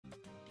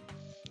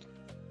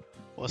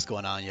What's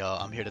going on,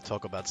 y'all? I'm here to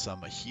talk about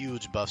some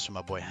huge buffs from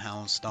my boy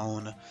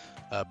Houndstone.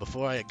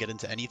 Before I get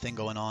into anything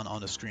going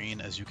on the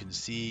screen, as you can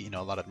see,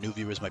 a lot of new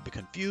viewers might be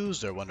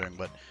confused or wondering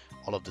what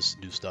all of this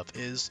new stuff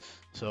is.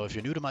 So if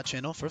you're new to my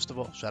channel, first of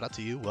all, shout out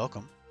to you,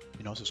 welcome.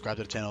 Subscribe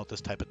to the channel if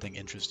this type of thing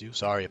interests you.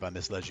 Sorry if I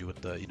misled you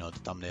with the, the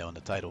thumbnail and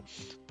the title,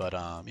 but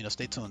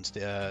stay tuned,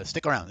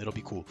 stick around. It'll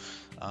be cool.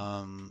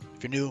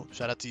 If you're new,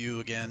 shout out to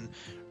you again.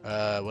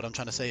 What I'm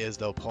trying to say is,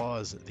 though,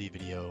 pause the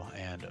video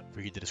and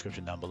read the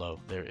description down below.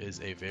 There is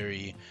a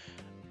very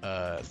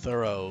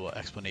thorough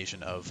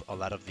explanation of a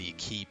lot of the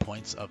key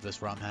points of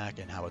this ROM hack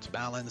and how it's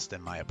balanced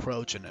and my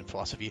approach and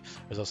philosophy.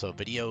 There's also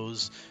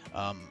videos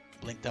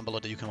linked down below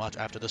that you can watch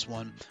after this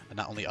one, and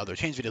not only other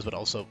change videos but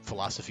also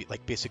philosophy,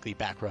 like basically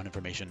background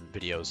information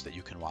videos that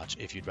you can watch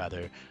if you'd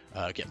rather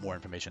get more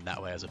information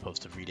that way as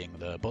opposed to reading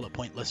the bullet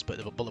point list.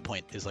 But the bullet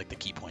point is like the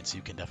key points, so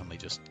you can definitely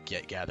just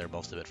gather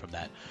most of it from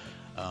that.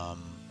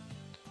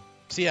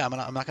 So yeah,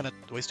 I'm not gonna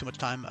waste too much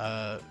time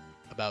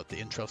about the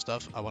intro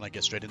stuff. I want to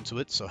get straight into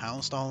it. So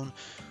Houndstone,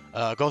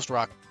 Ghost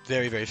Rock,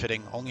 very, very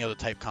fitting. Only other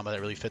type combo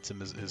that really fits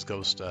him is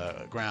Ghost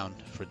Ground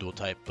for dual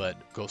type,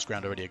 but Ghost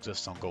Ground already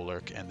exists on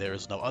Golurk, and there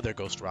is no other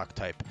Ghost Rock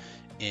type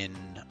in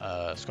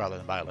Scarlet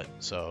and Violet,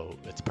 so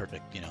it's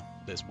perfect.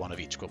 There's one of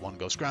each, one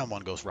Ghost Ground,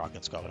 one Ghost Rock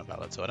in Scarlet and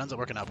Violet, so it ends up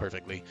working out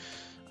perfectly.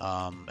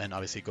 And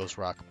obviously Ghost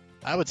Rock,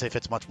 I would say,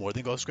 fits much more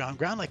than Ghost Ground.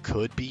 Ground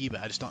could be, but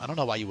I don't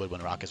know why you would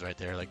when Rock is right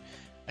there.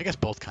 I guess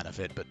both kind of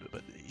fit, but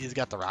he's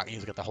got the rock,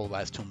 he's got the whole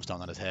last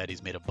tombstone on his head,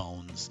 he's made of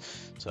bones,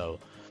 so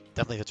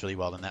definitely fits really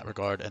well in that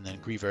regard. And then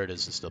Reworked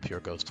is still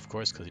pure ghost, of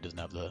course, because he doesn't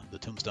have the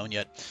tombstone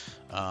yet.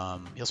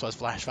 He also has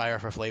flash fire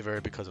for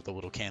flavor because of the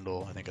little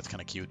candle. I think it's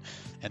kind of cute.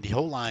 And the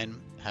whole line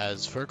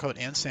has fur coat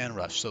and sand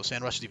rush, so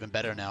sand rush is even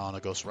better now on a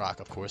Ghost Rock,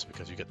 of course,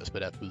 because you get the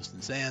spit out boost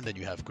in sand and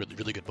you have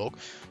really good bulk.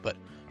 But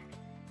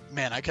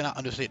man, I cannot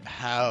understate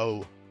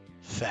how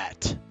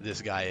fat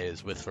this guy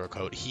is with fur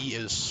coat. He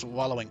is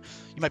swallowing.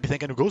 You might be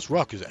thinking, Ghost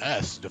Rock is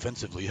ass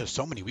defensively, he has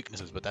so many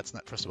weaknesses, but that's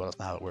not, first of all, that's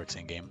not how it works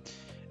in game.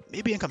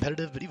 Maybe in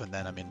competitive, but even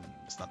then, I mean,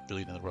 it's not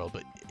really in the world.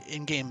 But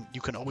in game, you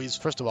can always,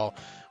 first of all,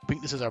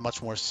 weaknesses are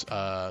much more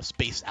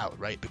spaced out,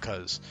 right?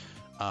 Because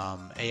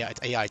it's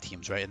AI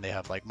teams, right? And they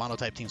have like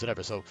monotype teams,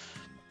 whatever. So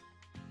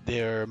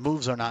their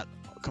moves are not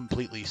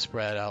completely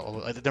spread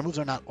out. Their moves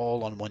are not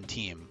all on one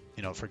team.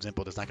 For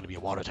example, there's not going to be a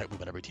water type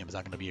move on every team. There's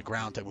not going to be a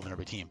ground type move on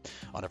every team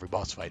on every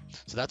boss fight.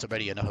 So that's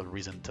already enough of a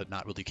reason to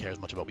not really care as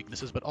much about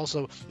weaknesses. But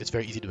also, it's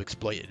very easy to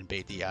exploit and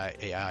bait the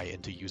AI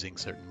into using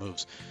certain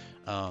moves.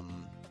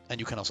 And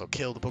you can also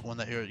kill the Pokemon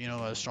that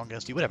you're strong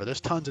against you. Whatever.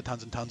 There's tons and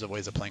tons and tons of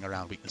ways of playing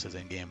around weaknesses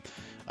in game.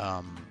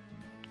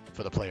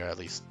 For the player, at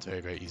least. It's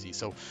very, very easy.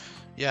 So,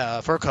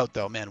 yeah, fur coat,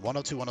 though, man,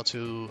 102,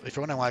 102. If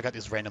you're wondering why I got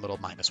this random little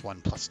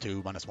 -1,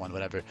 +2, -1,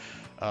 whatever.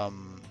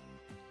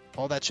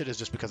 All that shit is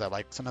just because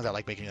sometimes I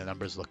like making the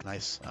numbers look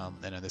nice,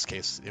 and in this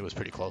case, it was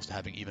pretty close to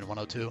having even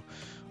 102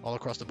 all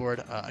across the board.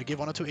 I give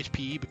 102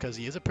 HP because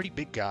he is a pretty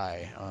big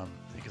guy. I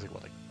think he's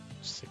like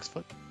 6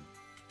 foot?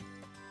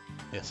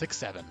 Yeah,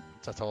 6'7".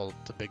 That's all.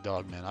 It's a big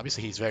dog, man.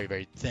 Obviously, he's very,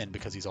 very thin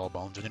because he's all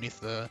bones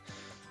underneath the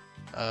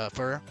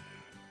fur.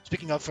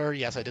 Speaking of fur,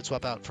 yes, I did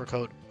swap out fur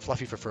coat,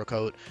 Fluffy for fur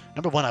coat.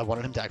 Number one, I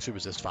wanted him to actually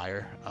resist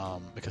fire,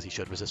 because he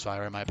should resist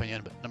fire in my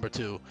opinion. But number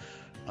two,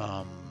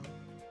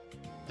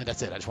 and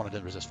that's it. I just wanted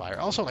to resist fire.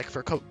 Also,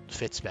 fur coat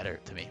fits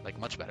better to me,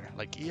 much better.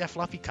 Yeah,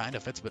 Fluffy kind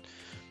of fits, but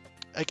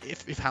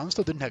if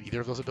Houndstone didn't have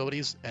either of those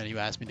abilities, and you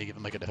asked me to give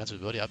him a defensive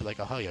ability, I'd be like,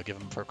 oh hell yeah, give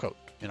him fur coat.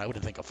 I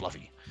wouldn't think of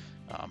Fluffy,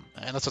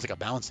 unless it's a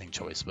balancing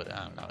choice. But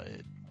I don't know.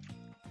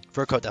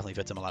 Fur coat definitely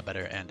fits him a lot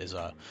better, and is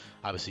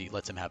obviously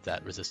lets him have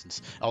that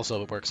resistance.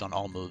 Also, it works on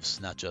all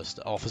moves, not just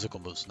all physical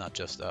moves, not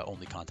just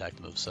only contact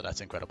moves. So that's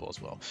incredible as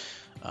well.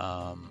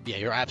 Yeah,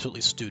 you're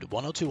absolutely stewed.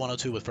 102,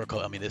 102 with fur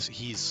coat. I mean,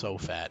 he's so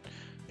fat,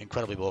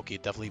 incredibly bulky.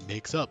 It definitely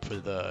makes up for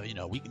the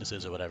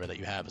weaknesses or whatever that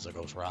you have as a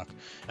Ghost Rock.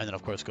 And then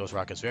of course Ghost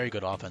Rock is very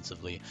good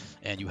offensively,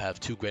 and you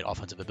have two great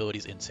offensive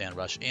abilities in Sand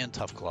Rush and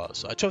Tough Claws.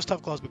 So I chose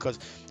Tough Claws because,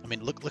 I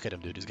mean, look at him,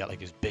 dude. He's got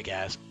these big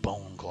ass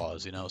bone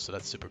claws, so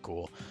that's super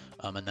cool.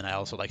 And then I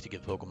also like to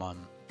give Pokemon,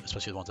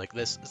 especially the ones like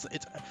this,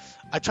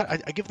 I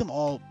give them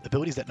all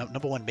abilities that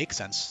number one, make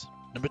sense.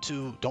 Number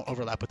two, don't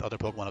overlap with other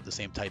Pokemon of the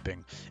same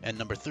typing. And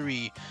number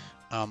three,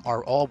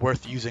 are all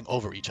worth using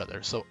over each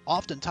other. So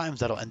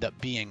oftentimes that'll end up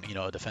being,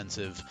 a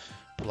defensive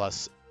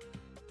plus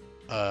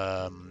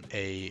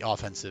a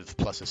offensive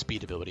plus a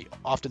speed ability.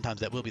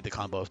 Oftentimes that will be the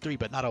combo of three,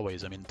 but not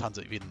always. I mean,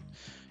 even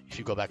if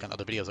you go back on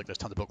other videos, there's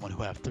tons of Pokemon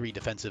who have 3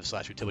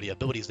 defensive/utility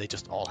abilities. They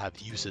just all have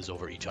uses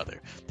over each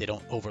other. They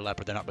don't overlap,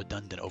 or they're not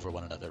redundant over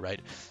one another,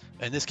 right?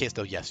 In this case,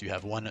 though, yes, you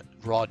have one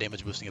raw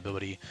damage boosting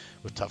ability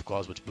with Tough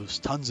Claws, which boosts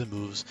tons of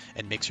moves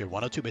and makes your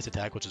 102 base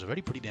attack, which is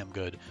already pretty damn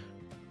good,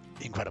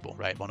 incredible,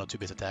 right? 102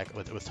 base attack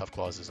with Tough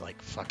Claws is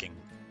fucking,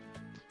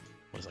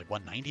 what is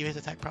 190 base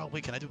attack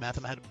probably? Can I do math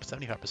in my head?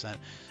 75%.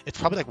 It's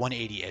probably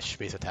 180-ish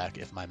base attack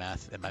if my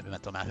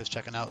mental math is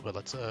checking out. But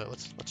let's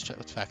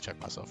fact check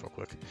myself real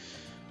quick.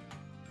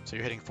 So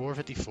you're hitting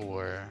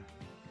 454.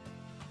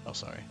 Oh,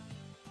 sorry.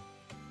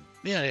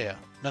 Yeah.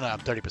 No, I'm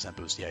 30%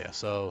 boost. Yeah.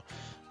 So,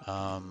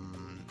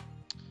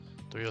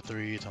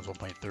 303 times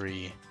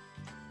 1.3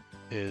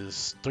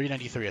 is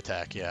 393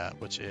 attack. Yeah,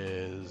 which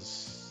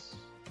is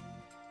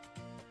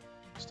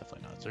it's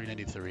definitely not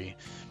 393.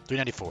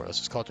 394. Let's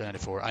just call it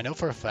 394. I know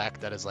for a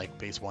fact that is like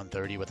base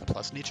 130 with a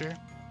plus nature.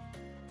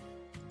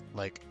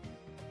 Like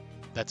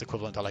that's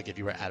equivalent to like if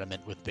you were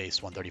adamant with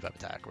base 135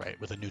 attack, right?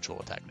 With a neutral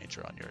attack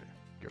nature on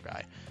your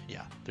guy.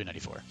 Yeah,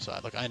 394. So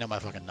look, I know my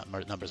fucking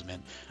numbers,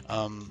 man.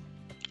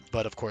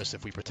 But of course,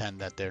 if we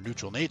pretend that they're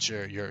neutral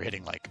nature, you're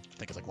hitting like, I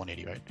think it's like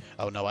 180, right?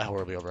 Oh no, I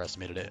horribly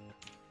overestimated it.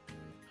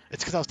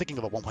 It's because I was thinking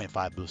of a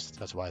 1.5 boost.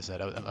 That's why I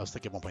said I was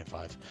thinking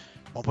 1.5.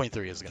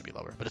 1.3 is going to be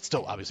lower, but it's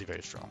still obviously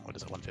very strong. What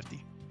is it,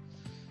 150?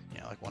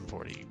 Yeah, like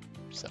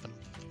 147.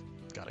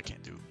 God, I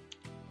can't do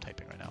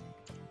typing right now.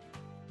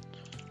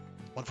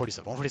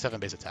 147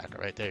 base attack,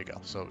 right? There you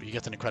go. So he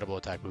gets an incredible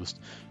attack boost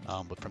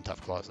from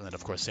Tough Claws. And then,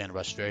 of course, Sand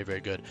Rush, very,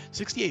 very good.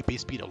 68 base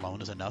speed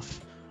alone is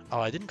enough. Oh,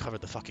 I didn't cover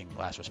the fucking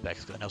last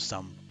respects because I know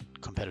some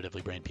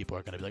competitively brained people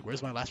are going to be like,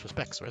 where's my last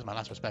respects? Where's my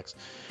last respects?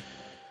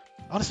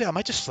 Honestly, I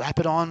might just slap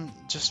it on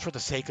just for the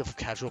sake of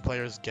casual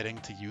players getting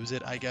to use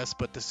it, I guess.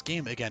 But this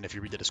game, again, if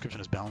you read the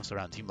description, is balanced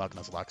around Teamlocked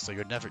and nuzlockes, so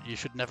you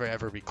should never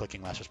ever be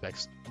clicking last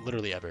respects,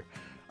 literally ever.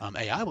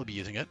 AI will be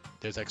using it.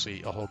 There's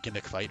actually a whole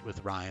gimmick fight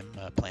with Rhyme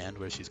planned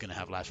where she's going to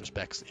have last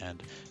respects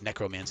and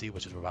necromancy,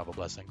 which is revival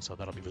blessing, so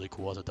that'll be really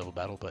cool as a double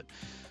battle. But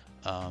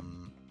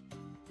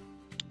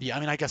yeah, I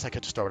mean, I guess I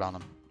could just throw it on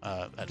them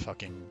at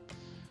fucking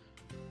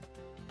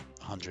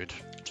 100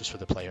 just for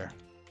the player.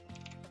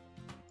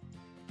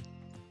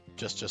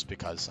 Just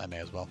because I may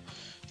as well.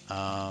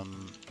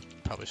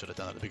 Probably should have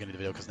done that at the beginning of the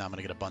video because now I'm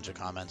gonna get a bunch of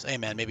comments. Hey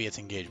man, maybe it's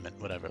engagement,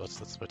 whatever.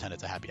 Let's pretend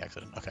it's a happy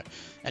accident. Okay.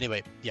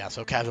 Anyway, yeah.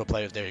 So casual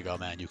players, there you go,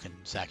 man. You can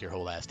sack your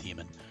whole ass team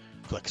and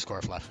click score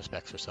flash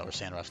respects or so, or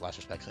Sand Rush flash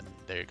respects, and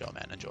there you go,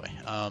 man. Enjoy.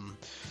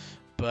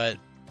 But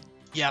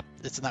yeah,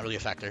 it's not really a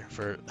factor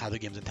for how the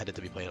game's intended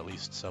to be played, at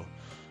least. So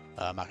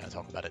I'm not gonna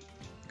talk about it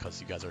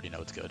because you guys already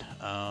know it's good.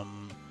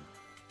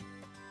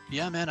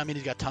 Yeah, man, I mean,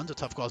 he's got tons of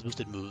Tough Claws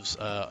boosted moves.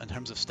 In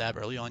terms of stab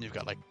early on, you've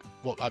got like,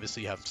 well,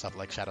 obviously you have stuff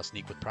like Shadow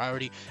Sneak with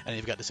priority, and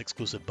you've got this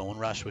exclusive Bone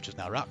Rush, which is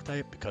now rock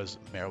type because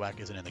Marowak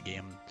isn't in the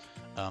game.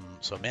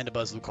 So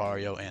Mandibuzz,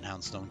 Lucario, and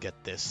Houndstone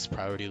get this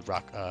priority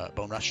rock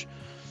Bone Rush.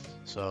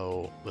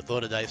 So with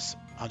loaded dice,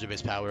 100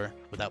 base power.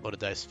 Without loaded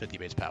dice, 50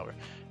 base power.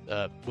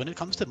 When it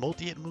comes to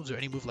multi-hit moves or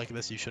any move like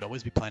this, you should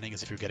always be planning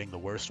as if you're getting the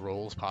worst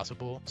rolls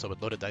possible. So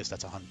with loaded dice,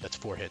 that's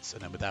 4 hits,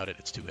 and then without it,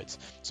 it's 2 hits.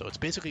 So it's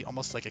basically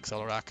almost like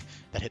Accelerock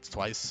that hits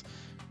twice.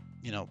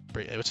 You know,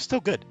 which is still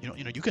good. You know,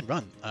 you can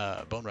run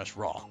Bone Rush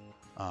raw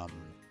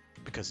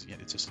because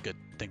it's just a good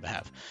thing to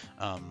have.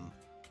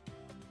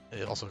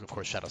 It also, of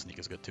course, Shadow Sneak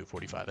is good too,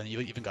 45. And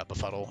you even got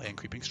Befuddle and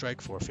Creeping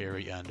Strike for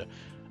Fairy and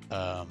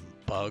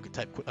Bug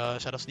type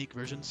Shadow Sneak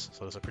versions,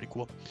 so those are pretty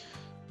cool.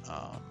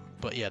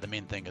 But yeah, the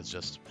main thing is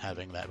just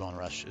having that Bone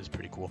Rush is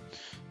pretty cool.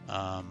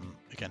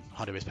 Again,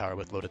 100 base power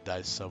with loaded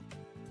dice, so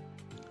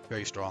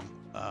very strong.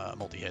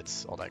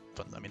 Multi-hits, all that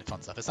fun,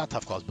 fun stuff. It's not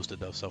Tough Claws boosted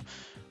though, so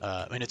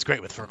I mean, it's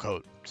great with Fur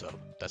Coat, so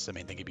that's the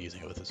main thing you'd be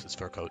using it with is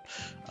Fur Coat,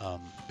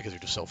 because you're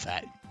just so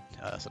fat.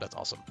 So that's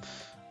awesome.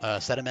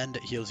 Sediment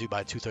heals you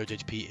by 2/3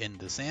 HP in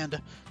the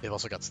sand. They've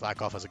also got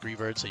Slack Off as a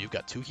Greavard, so you've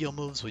got 2 heal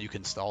moves where you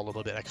can stall a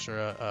little bit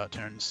extra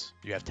turns.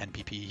 You have 10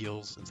 PP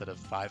heals instead of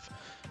 5.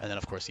 And then,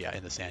 of course, yeah,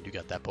 in the sand, you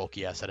got that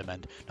bulky ass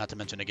Sediment. Not to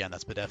mention, again,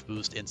 that's Spadef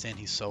boost. In sand,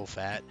 he's so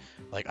fat.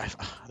 Like,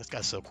 this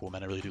guy's so cool,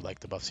 man. I really do like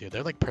the buffs here.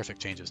 They're like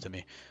perfect changes to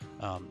me,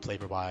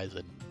 flavor-wise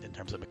and in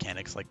terms of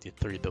mechanics, like the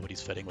 3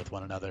 abilities fitting with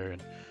one another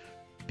and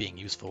being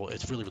useful.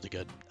 It's really, really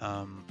good.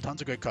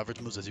 Tons of great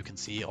coverage moves, as you can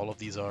see. All of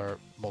these are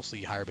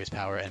mostly higher base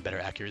power and better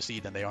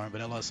accuracy than they are in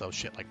vanilla, so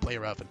shit like Play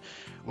Rough and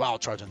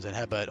Wild Charge and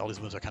Headbutt, all these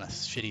moves are kind of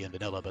shitty in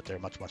vanilla, but they're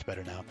much, much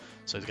better now.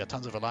 So he's got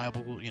tons of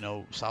reliable,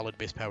 solid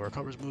base power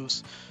coverage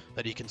moves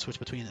that he can switch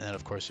between, and then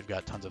of course you've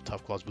got tons of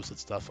Tough Claws boosted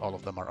stuff. All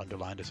of them are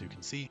underlined, as you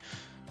can see.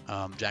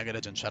 Jagged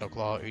Edge and Shadow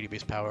Claw, 80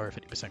 base power,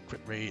 50%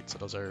 crit rate, so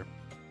those are,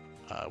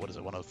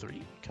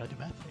 103? Can I do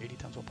math? 80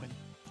 times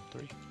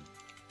 1.3?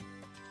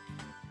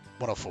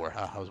 104.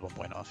 I was 1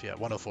 point off. Yeah,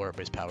 104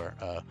 base power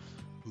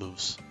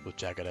moves with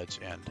Jagged Edge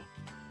and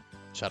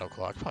Shadow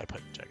Claw. I could probably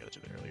put Jagged Edge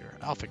a bit earlier.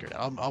 I'll figure it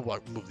out. I'll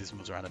move these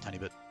moves around a tiny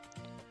bit.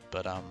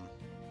 But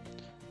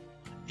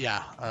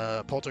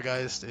yeah,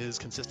 Poltergeist is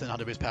consistent,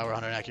 100 base power,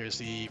 100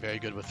 accuracy, very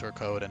good with Fur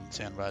Coat and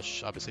Sand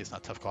Rush. Obviously, it's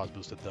not Tough Claws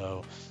boosted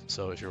though,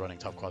 so if you're running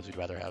Tough Claws, you'd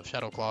rather have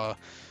Shadow Claw.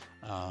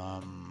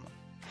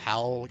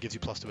 Howl gives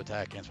you +2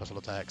 attack and special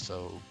attack,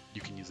 so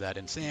you can use that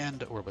in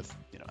sand or with,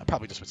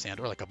 probably just with sand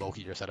or like a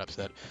bulkier setup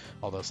set.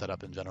 Although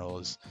setup in general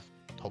is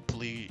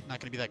hopefully not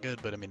going to be that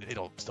good, but I mean,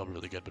 it'll still be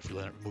really good if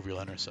you move your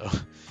Leonard, so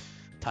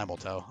time will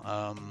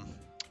tell.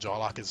 Jaw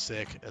Lock is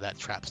sick. That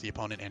traps the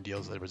opponent and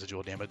deals the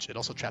residual damage. It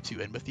also traps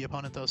you in with the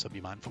opponent though, so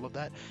be mindful of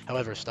that.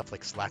 However, stuff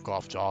like Slack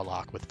Off, Jaw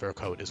Lock with Fur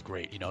Coat is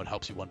great. It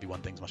helps you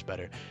 1v1 things much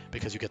better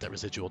because you get that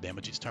residual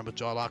damage each turn with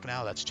Jaw Lock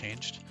now. That's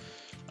changed.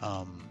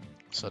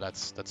 So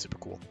that's super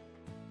cool.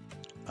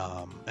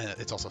 And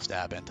it's also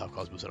stab and Tough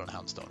Claws boosted on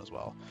Houndstone as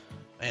well.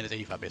 and it's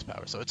 85 base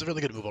power. So it's a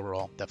really good move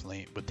overall.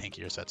 Definitely with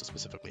tankier sets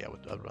specifically, I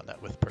would run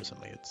that with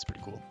personally. It's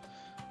pretty cool.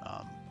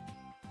 I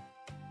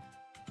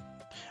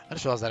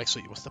just realized that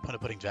actually, what's the point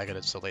of putting Jagged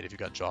Edge so late if you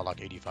got Jaw Lock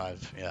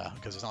 85? Yeah,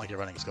 because it's not like you're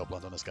running Scope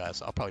Lens on this guy,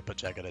 so I'll probably put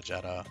Jagged Edge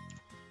at, I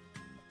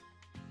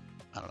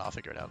don't know, I'll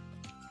figure it out.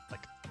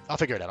 Like, I'll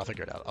figure it out.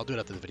 I'll do it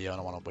after the video. I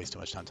don't want to waste too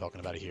much time talking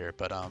about it here,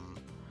 but,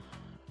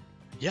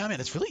 yeah, I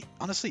mean, it's really,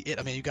 honestly, it.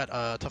 I mean, you got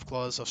Tough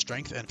Claws, so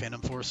Strength and Phantom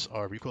Force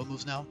are recoil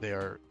moves now. They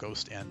are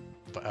Ghost and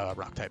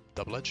Rock type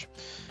double edge.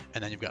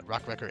 And then you've got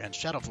Rock Wrecker and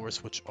Shadow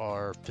Force, which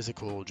are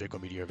physical Draco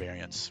Meteor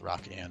variants,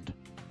 Rock and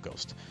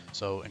Ghost.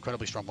 So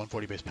incredibly strong,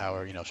 140 base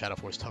power. You know, Shadow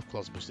Force, Tough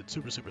Claws boosted,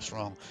 super, super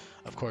strong.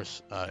 Of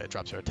course, it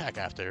drops your attack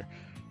after,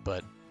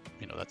 but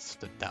you know, that's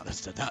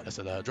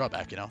the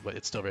drawback, you know, but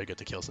it's still very good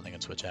to kill something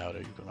and switch out, or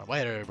you can run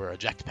White Herb or a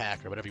Eject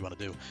Pack or whatever you want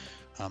to do.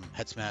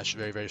 Head Smash,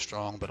 very, very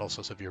strong, but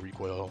also severe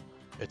recoil.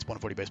 It's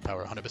 140 base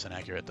power, 100%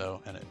 accurate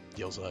though, and it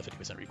deals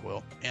 50%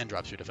 recoil and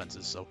drops your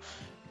defenses. So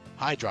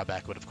high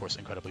drawback, but of course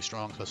incredibly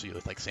strong, especially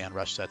with like Sand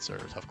Rush sets or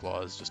Tough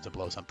Claws just to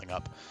blow something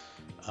up.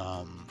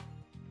 Tons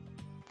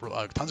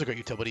of great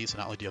utilities. So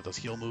not only do you have those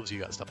heal moves, you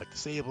got stuff like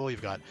Disable,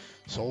 you've got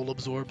Soul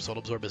Absorb. Soul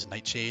Absorb is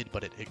Nightshade,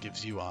 but it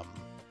gives you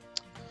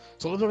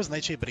Soul Absorb is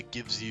Nightshade, but it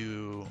gives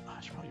you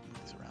I should probably move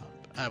these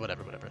around.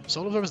 Whatever.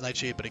 Soul Absorb is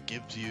Nightshade, but it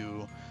gives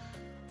you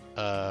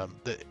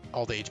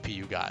all the HP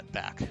you got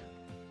back.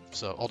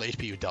 So all the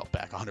HP you dealt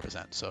back,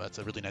 100%. So that's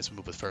a really nice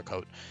move with Fur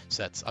Coat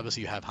sets.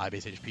 Obviously you have high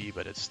base HP,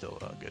 but it's still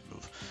a good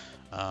move.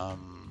 Yeah,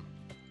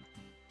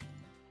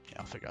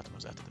 I'll figure out the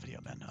moves after the video,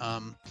 man. I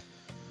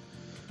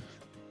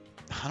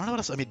don't know what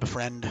else. I mean,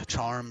 Befriend,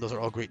 Charm, those are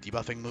all great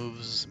debuffing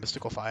moves.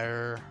 Mystical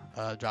Fire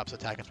drops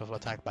attack and special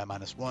attack by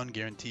 -1,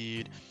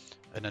 guaranteed.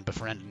 And then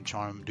Befriend and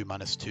Charm do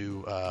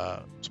 -2,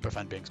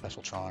 Befriend being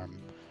special charm.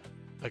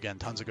 Again,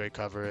 tons of great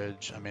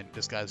coverage. I mean,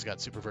 this guy's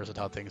got super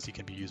versatile things. He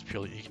can be used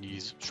purely, he can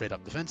use straight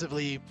up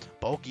defensively,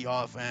 bulky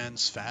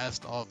offense,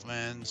 fast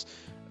offense,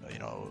 you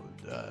know,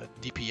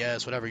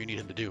 DPS, whatever you need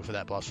him to do for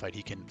that boss fight.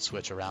 He can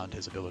switch around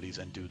his abilities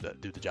and do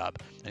the job.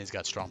 And he's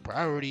got strong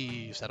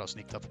priority, Shadow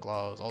Sneak, Tough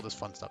Claws, all this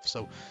fun stuff.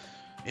 So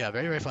yeah,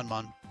 very, very fun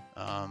mon.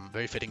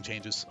 Very fitting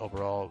changes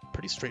overall.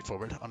 Pretty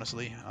straightforward,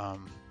 honestly.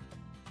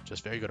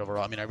 Just very good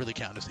overall. I mean, I really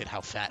can't understand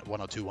how fat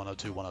 102,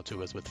 102,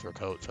 102 is with Fur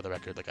Coat, for the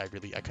record. Like, I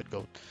could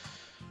go...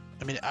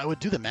 I mean, I would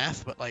do the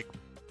math, but, like,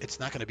 it's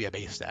not going to be a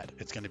base stat.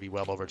 It's going to be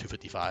well over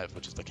 255,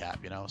 which is the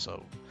cap, you know?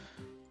 So,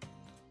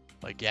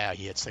 like, yeah,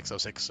 he hits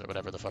 606 or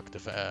whatever the fuck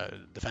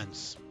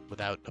defense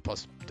without a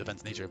plus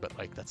defense nature, but,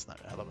 like, that's not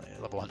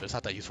level 100. It's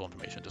not that useful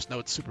information. Just know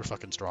it's super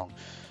fucking strong.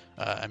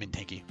 I mean,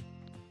 tanky.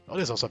 Well,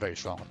 it is also very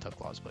strong with Tough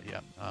Claws, but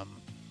yeah.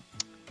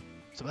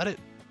 That's about it.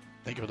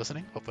 Thank you for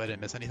listening. Hopefully I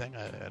didn't miss anything.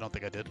 I don't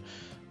think I did.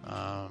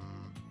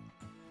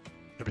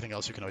 Everything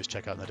else you can always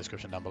check out in the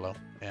description down below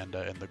and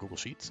in the Google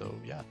Sheet. So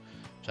yeah,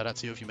 shout out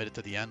to you if you made it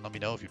to the end. Let me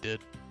know if you did.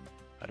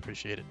 I'd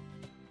appreciate it.